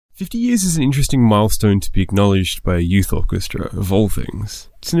50 years is an interesting milestone to be acknowledged by a youth orchestra, of all things.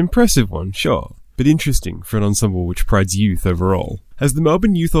 It's an impressive one, sure, but interesting for an ensemble which prides youth overall. As the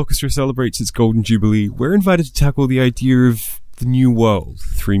Melbourne Youth Orchestra celebrates its Golden Jubilee, we're invited to tackle the idea of the new world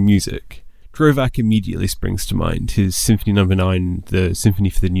through music. Dvorak immediately springs to mind. His Symphony No. 9, the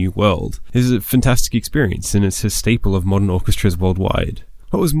Symphony for the New World, is a fantastic experience, and it's a staple of modern orchestras worldwide.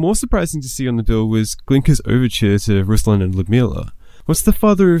 What was more surprising to see on the bill was Glinka's overture to Ruslan and Ludmila. What's the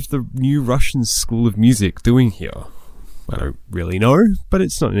father of the new Russian school of music doing here? I don't really know, but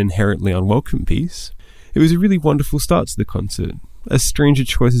it's not an inherently unwelcome piece. It was a really wonderful start to the concert. As strange a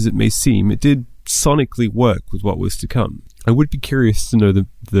choice as it may seem, it did sonically work with what was to come. I would be curious to know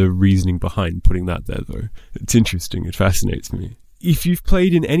the reasoning behind putting that there, though. It's interesting, it fascinates me. If you've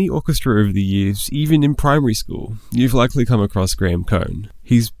played in any orchestra over the years, even in primary school, you've likely come across Graham Cohn.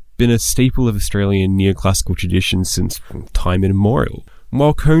 He's been a staple of Australian neoclassical tradition since time immemorial.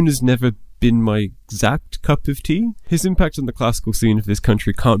 While Cohn has never been my exact cup of tea, his impact on the classical scene of this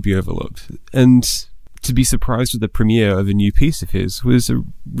country can't be overlooked. And to be surprised with the premiere of a new piece of his was a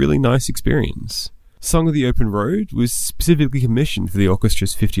really nice experience. Song of the Open Road was specifically commissioned for the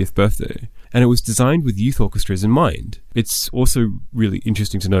orchestra's 50th birthday, and it was designed with youth orchestras in mind. It's also really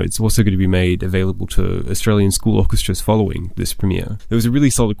interesting to note, it's also going to be made available to Australian school orchestras following this premiere. There was a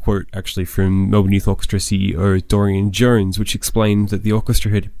really solid quote, actually, from Melbourne Youth Orchestra CEO Dorian Jones, which explained that the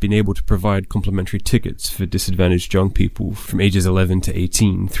orchestra had been able to provide complimentary tickets for disadvantaged young people from ages 11 to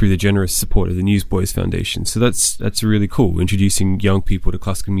 18 through the generous support of the Newsboys Foundation. So that's really cool. Introducing young people to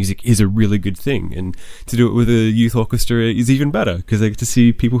classical music is a really good thing, and to do it with a youth orchestra is even better, because they get to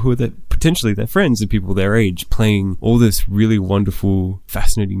see people who are potentially their friends and people their age playing all this really wonderful,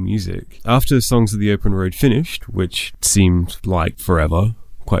 fascinating music. After Songs of the Open Road finished, which seemed like forever,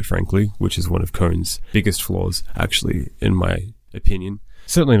 quite frankly, which is one of Cohn's biggest flaws, actually, in my opinion.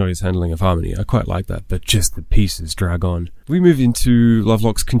 Certainly not his handling of harmony, I quite like that, but just the pieces drag on. We move into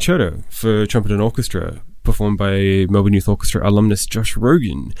Lovelock's Concerto for Trumpet and Orchestra, performed by Melbourne Youth Orchestra alumnus Josh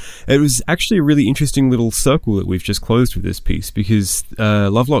Rogan. It was actually a really interesting little circle that we've just closed with this piece, because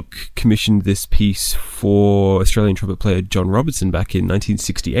Lovelock commissioned this piece for Australian trumpet player John Robertson back in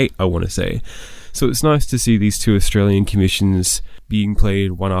 1968, I want to say. So it's nice to see these two Australian commissions being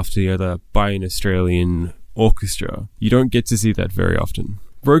played one after the other by an Australian orchestra. You don't get to see that very often.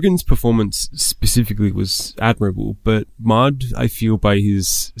 Rogan's performance specifically was admirable, but marred, I feel, by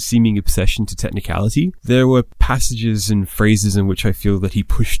his seeming obsession to technicality. There were passages and phrases in which I feel that he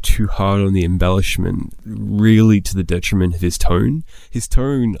pushed too hard on the embellishment, really to the detriment of his tone. His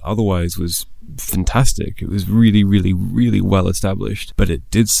tone otherwise was fantastic. It was really, really, really well established, but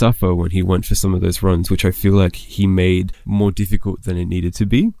it did suffer when he went for some of those runs, which I feel like he made more difficult than it needed to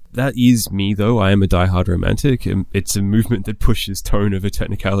be. That is me, though. I am a diehard romantic, and it's a movement that pushes tone over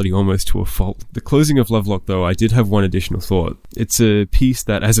technicality almost to a fault. The closing of Lovelock, though, I did have one additional thought. It's a piece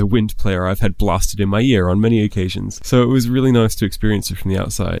that, as a wind player, I've had blasted in my ear on many occasions, so it was really nice to experience it from the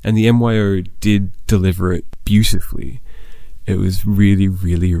outside, and the MYO did deliver it beautifully. It was really,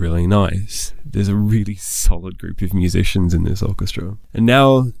 really, really nice. There's a really solid group of musicians in this orchestra. And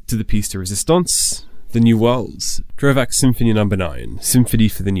now to the piece de resistance, The New Worlds. Dvorak's Symphony No. 9, Symphony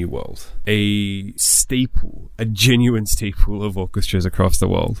for the New World. A staple, a genuine staple of orchestras across the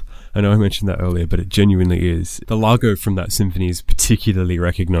world. I know I mentioned that earlier, but it genuinely is. The Largo from that symphony is particularly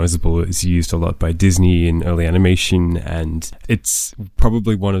recognizable. It's used a lot by Disney in early animation, and it's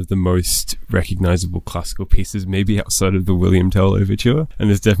probably one of the most recognizable classical pieces, maybe outside of the William Tell Overture,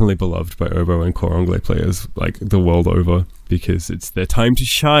 and is definitely beloved by oboe and cor anglais players like the world over, because it's their time to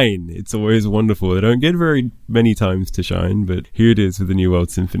shine. It's always wonderful. They don't get very many times to shine, but here it is with the New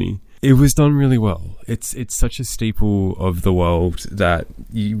World Symphony. It was done really well. It's such a staple of the world that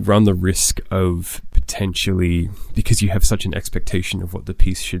you run the risk of potentially, because you have such an expectation of what the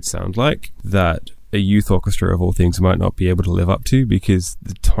piece should sound like, that a youth orchestra of all things might not be able to live up to, because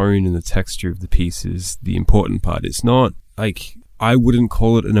the tone and the texture of the piece is the important part. It's not like, I wouldn't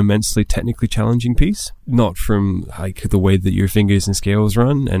call it an immensely technically challenging piece, not from like the way that your fingers and scales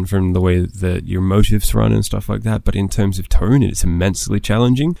run and from the way that your motives run and stuff like that, but in terms of tone, it's immensely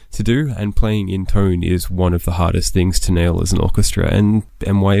challenging to do, and playing in tone is one of the hardest things to nail as an orchestra, and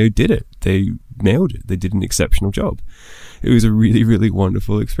MYO did it. They nailed it. They did an exceptional job. It was a really, really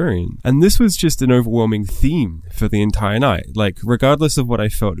wonderful experience. And this was just an overwhelming theme for the entire night. Like, regardless of what I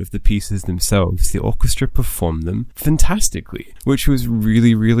felt of the pieces themselves, the orchestra performed them fantastically, which was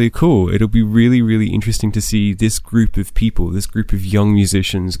really, really cool. It'll be really, really interesting to see this group of people, this group of young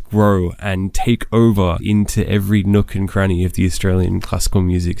musicians grow and take over into every nook and cranny of the Australian classical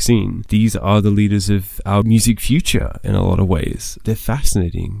music scene. These are the leaders of our music future in a lot of ways. They're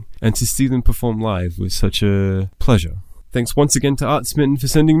fascinating. and to see them perform live was such a pleasure. Thanks once again to Art Smitten for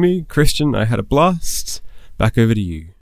sending me. Christian, I had a blast. Back over to you.